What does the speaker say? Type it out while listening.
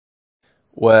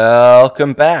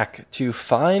Welcome back to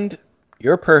Find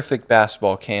Your Perfect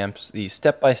Basketball Camps, the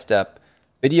step-by-step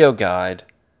video guide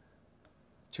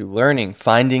to learning,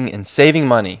 finding, and saving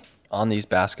money on these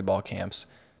basketball camps.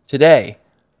 Today,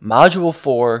 Module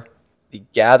 4, the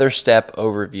Gather Step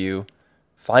Overview,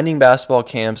 Finding Basketball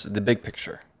Camps, the big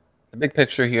picture. The big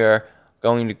picture here,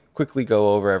 going to quickly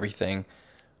go over everything.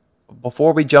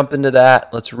 Before we jump into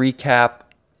that, let's recap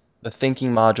the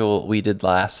thinking module we did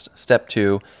last, Step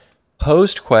 2.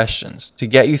 Posed questions to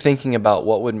get you thinking about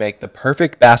what would make the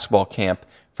perfect basketball camp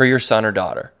for your son or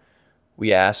daughter.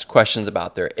 We asked questions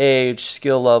about their age,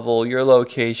 skill level, your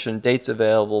location, dates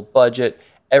available, budget,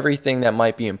 everything that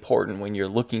might be important when you're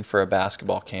looking for a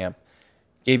basketball camp.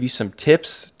 Gave you some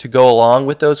tips to go along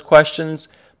with those questions,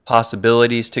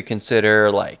 possibilities to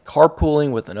consider like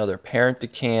carpooling with another parent to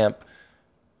camp.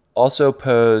 Also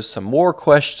posed some more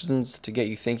questions to get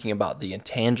you thinking about the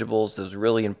intangibles, those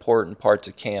really important parts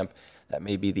of camp. That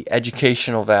may be the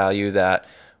educational value that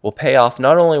will pay off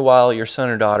not only while your son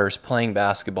or daughter is playing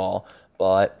basketball,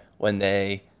 but when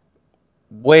they're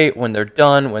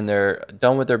done with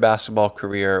their basketball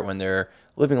career, when they're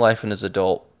living life as an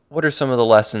adult. What are some of the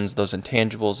lessons, those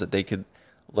intangibles that they could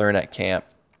learn at camp?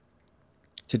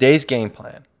 Today's game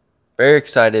plan. Very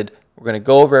excited. We're going to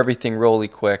go over everything really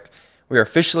quick. We are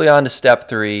officially on to Step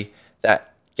 3,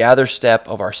 that gather step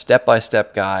of our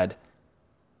step-by-step guide.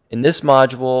 In this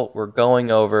module, we're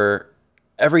going over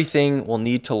everything we'll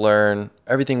need to learn,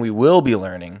 everything we will be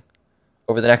learning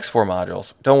over the next 4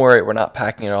 modules. Don't worry, we're not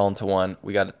packing it all into one.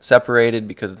 We got it separated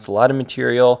because it's a lot of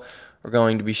material. We're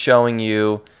going to be showing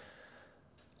you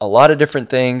a lot of different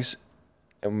things.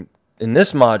 And in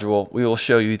this module, we will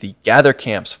show you the Gather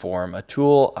Camps form, a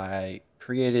tool I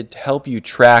created to help you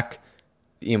track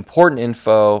the important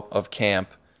info of camp.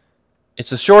 It's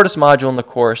the shortest module in the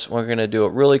course. We're going to do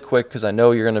it really quick because I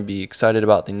know you're going to be excited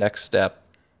about the next step,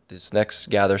 these next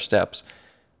gather steps.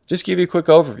 Just give you a quick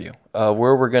overview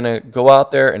where we're going to go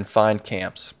out there and find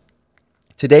camps.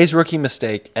 Today's rookie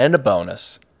mistake and a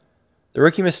bonus. The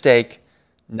rookie mistake,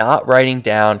 not writing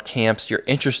down camps you're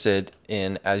interested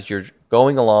in as you're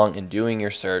going along and doing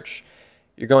your search.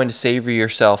 You're going to save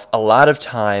yourself a lot of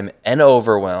time and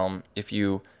overwhelm if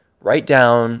you write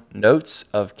down notes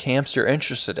of camps you're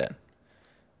interested in.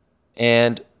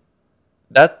 And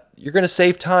that you're going to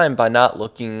save time by not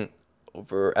looking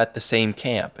over at the same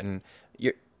camp. And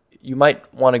you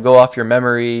might want to go off your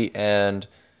memory and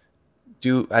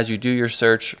as you do your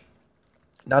search.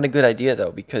 Not a good idea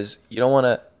though, because you don't want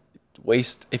to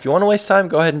waste. If you want to waste time,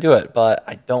 go ahead and do it. But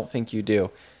I don't think you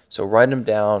do. So write them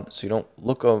down so you don't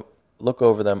look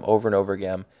over them over and over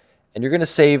again. And you're going to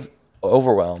save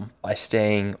overwhelm by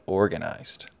staying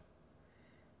organized.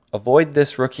 Avoid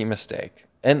this rookie mistake.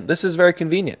 And this is very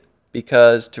convenient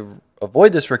because to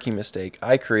avoid this rookie mistake,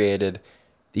 I created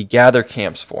the Gather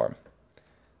Camps form.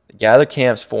 The Gather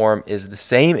Camps form is the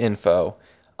same info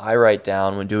I write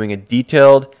down when doing a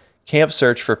detailed camp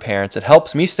search for parents. It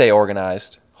helps me stay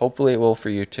organized. Hopefully it will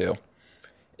for you too.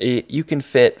 You can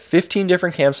fit 15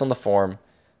 different camps on the form,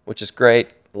 which is great.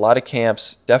 A lot of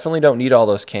camps. Definitely don't need all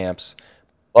those camps.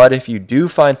 But if you do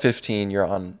find 15, you're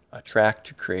on a track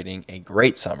to creating a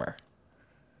great summer.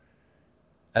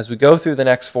 As we go through the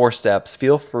next 4 steps,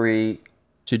 feel free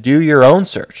to do your own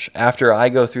search after I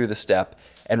go through the step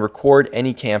and record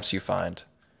any camps you find.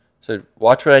 So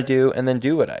watch what I do and then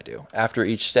do what I do after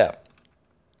each step.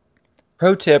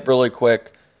 Pro tip really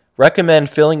quick, recommend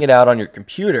filling it out on your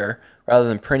computer rather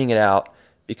than printing it out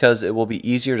because it will be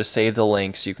easier to save the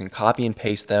links. You can copy and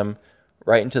paste them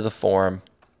right into the form.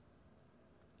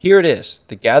 Here it is,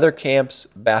 the Gather Camps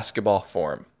basketball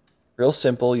form. Real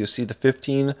simple. You'll see the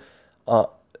 15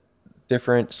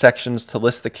 different sections to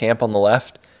list the camp on the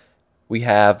left. We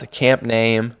have the camp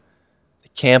name, the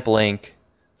camp link,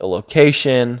 the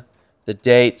location, the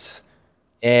dates,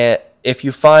 and if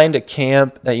you find a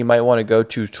camp that you might want to go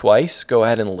to twice, go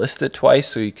ahead and list it twice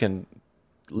so you can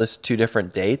list 2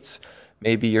 different dates.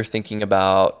 Maybe you're thinking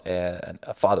about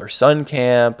a father-son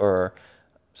camp or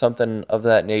something of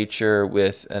that nature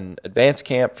with an advanced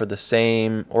camp for the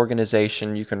same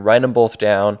organization. You can write them both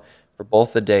down for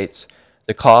both the dates.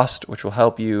 The cost, which will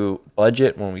help you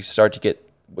budget when we start to get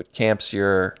what camps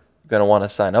you're going to want to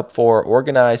sign up for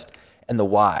organized, and the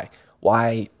why.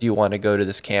 Why do you want to go to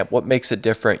this camp? What makes it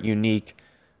different, unique?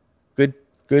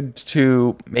 Good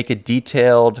to make a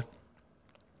detailed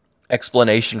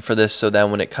explanation for this so that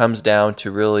when it comes down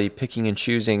to really picking and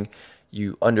choosing,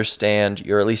 you understand,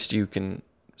 or at least you can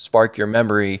spark your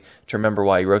memory to remember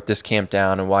why you wrote this camp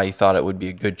down and why you thought it would be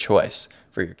a good choice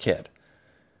for your kid.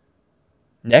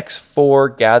 Next 4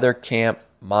 Gather Camp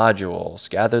modules.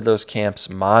 Gather those camps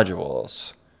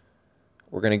modules.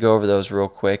 We're going to go over those real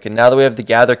quick. And now that we have the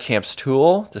Gather Camps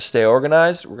tool to stay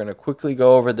organized, we're going to quickly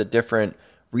go over the different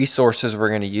resources we're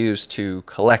going to use to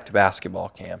collect basketball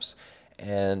camps.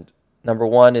 And number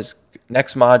one is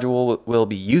next module will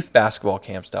be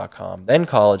youthbasketballcamps.com, then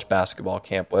college basketball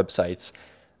camp websites,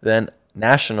 then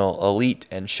national, elite,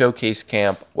 and showcase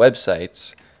camp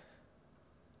websites.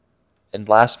 And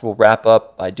last, we'll wrap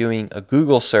up by doing a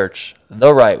Google search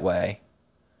the right way.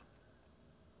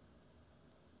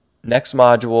 Next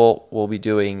module, we'll be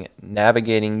doing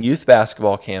navigating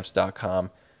youthbasketballcamps.com.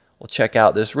 We'll check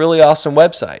out this really awesome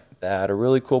website that a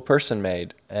really cool person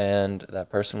made, and that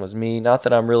person was me. Not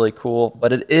that I'm really cool,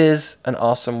 but it is an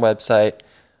awesome website.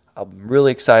 I'm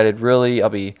really excited. I'll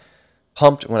be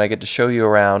pumped when I get to show you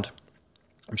around.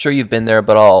 I'm sure you've been there,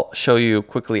 but I'll show you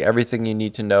quickly everything you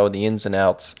need to know, the ins and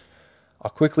outs. I'll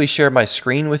quickly share my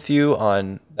screen with you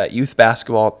on that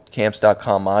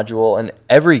youthbasketballcamps.com module and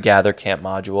every Gather Camp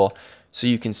module so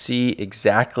you can see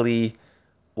exactly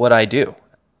what I do.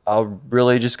 I'm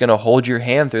really just going to hold your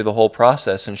hand through the whole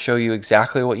process and show you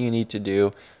exactly what you need to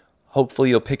do. Hopefully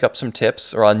you'll pick up some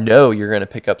tips, or I know you're going to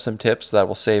pick up some tips that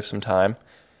will save some time.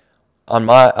 On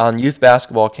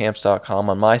youthbasketballcamps.com,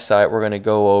 on my site, we're going to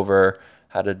go over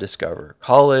how to discover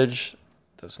college,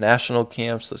 those national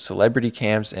camps, the celebrity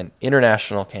camps, and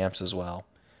international camps as well.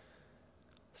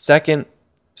 Second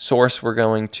source we're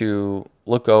going to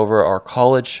look over are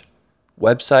college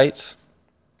websites.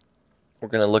 We're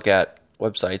going to look at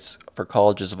websites for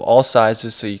colleges of all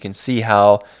sizes so you can see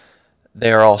how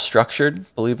they are all structured.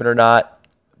 Believe it or not,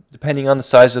 depending on the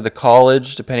size of the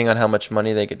college, depending on how much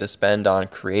money they get to spend on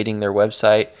creating their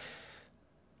website,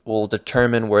 will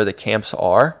determine where the camps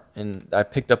are. And I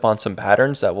picked up on some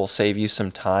patterns that will save you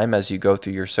some time as you go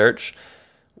through your search.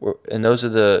 And those are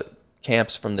the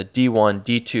camps from the D1,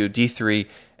 D2, D3,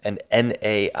 and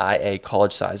NAIA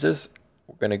college sizes.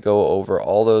 We're going to go over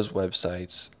all those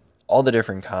websites, all the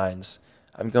different kinds.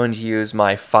 I'm going to use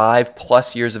my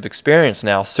 5+ years of experience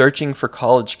now searching for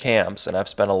college camps, and I've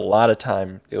spent a lot of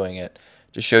time doing it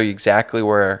to show you exactly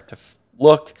where to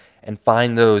look and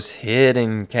find those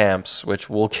hidden camps, which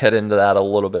we'll get into that a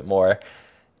little bit more.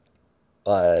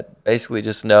 But basically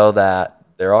just know that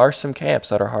there are some camps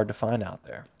that are hard to find out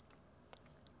there.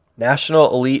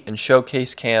 National, elite, and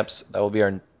showcase camps, that will be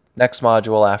our next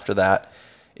module after that.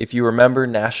 If you remember,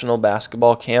 national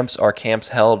basketball camps are camps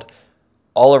held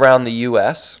all around the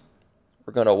U.S.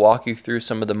 We're going to walk you through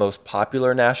some of the most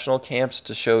popular national camps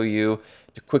to show you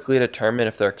to quickly determine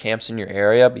if there are camps in your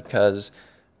area, because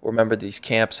remember, these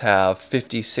camps have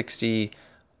 50, 60,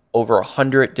 over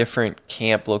 100 different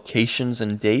camp locations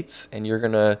and dates, and you're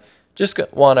going to just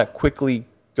want to quickly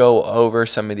go over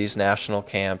some of these national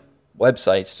camp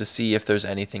websites to see if there's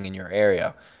anything in your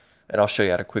area, and I'll show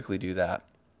you how to quickly do that.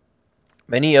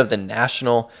 Many of the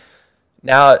national,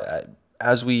 now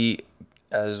as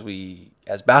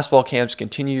basketball camps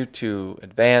continue to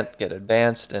get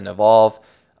advanced and evolve,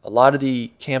 a lot of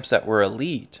the camps that were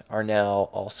elite are now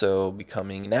also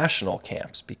becoming national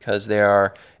camps because they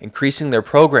are increasing their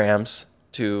programs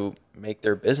to make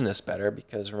their business better,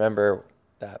 because remember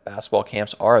that basketball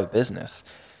camps are a business.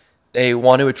 They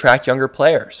want to attract younger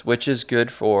players, which is good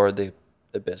for the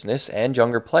business and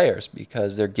younger players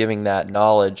because they're giving that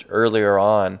knowledge earlier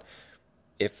on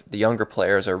if the younger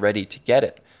players are ready to get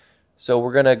it. So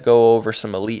we're going to go over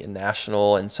some elite and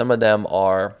national, and some of them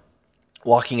are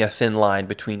walking a thin line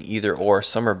between either or,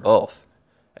 some are both.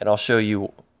 And I'll show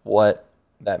you what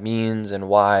that means and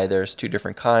why there's two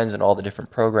different kinds and all the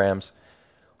different programs.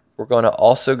 We're going to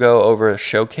also go over a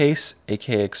showcase,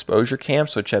 aka exposure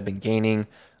camps, which have been gaining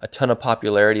a ton of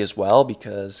popularity as well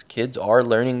because kids are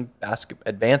learning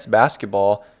advanced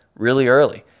basketball really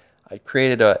early. I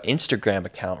created an Instagram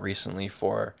account recently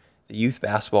for the youth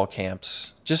basketball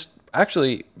camps, just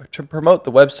actually to promote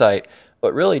the website,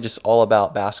 but really just all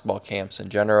about basketball camps in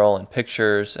general and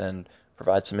pictures and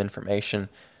provide some information.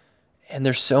 And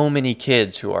there's so many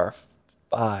kids who are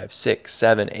 5, 6,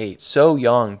 7, 8, so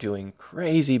young, doing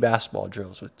crazy basketball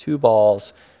drills with 2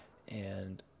 balls,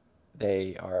 and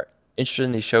they are interested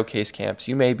in these showcase camps.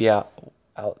 You may be out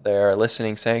there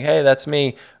listening saying, hey, that's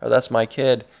me, or that's my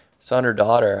kid, son or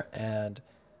daughter, and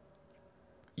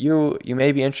you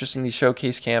may be interested in these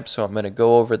showcase camps, so I'm going to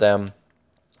go over them.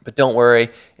 But don't worry,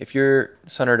 if your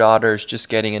son or daughter is just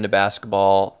getting into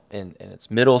basketball in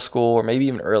its middle school or maybe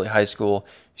even early high school,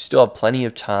 you still have plenty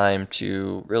of time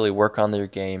to really work on their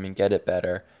game and get it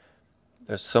better.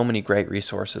 There's so many great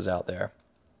resources out there.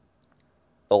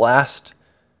 The last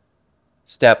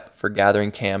step for gathering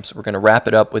camps, we're going to wrap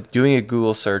it up with doing a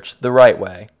Google search the right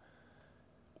way.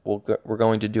 We're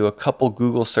going to do a couple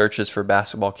Google searches for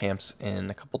basketball camps in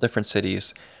a couple different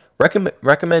cities.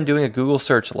 Recommend doing a Google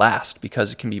search last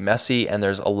because it can be messy and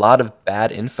there's a lot of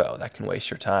bad info that can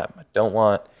waste your time. I don't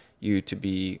want you to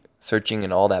be searching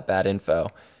in all that bad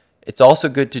info. It's also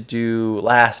good to do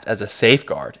last as a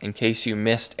safeguard in case you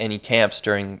missed any camps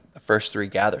during the first 3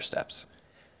 gather steps.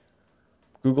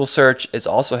 Google search is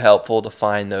also helpful to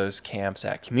find those camps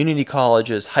at community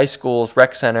colleges, high schools,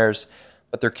 rec centers,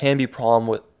 but there can be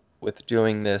problem with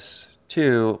doing this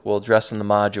too. We'll address in the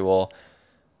module.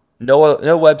 No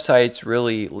websites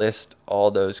really list all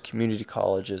those community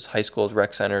colleges, high schools,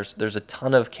 rec centers. There's a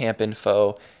ton of camp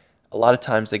info. A lot of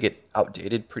times they get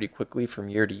outdated pretty quickly from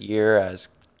year to year as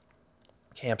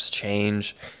camps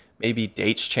change, maybe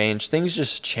dates change. Things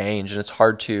just change and it's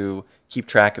hard to keep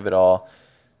track of it all.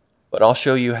 But I'll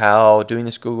show you how doing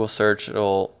this Google search,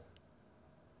 we'll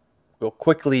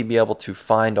quickly be able to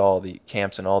find all the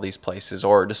camps in all these places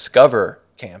or discover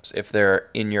camps if they're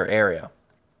in your area.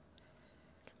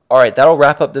 All right, that'll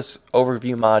wrap up this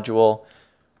overview module.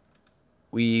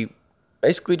 We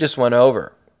basically just went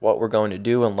over what we're going to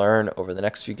do and learn over the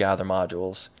next few Gather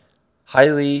modules.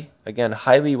 Highly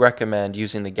recommend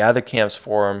using the Gather Camps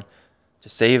forum to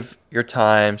save your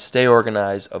time, stay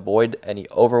organized, avoid any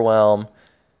overwhelm.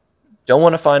 Don't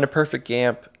want to find a perfect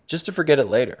camp just to forget it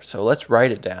later, so let's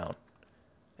write it down.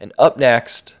 And up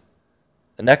next,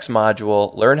 the next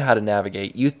module, learn how to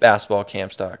navigate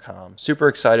youthbasketballcamps.com. Super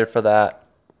excited for that.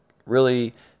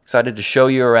 Really excited to show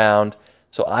you around.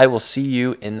 So I will see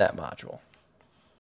you in that module.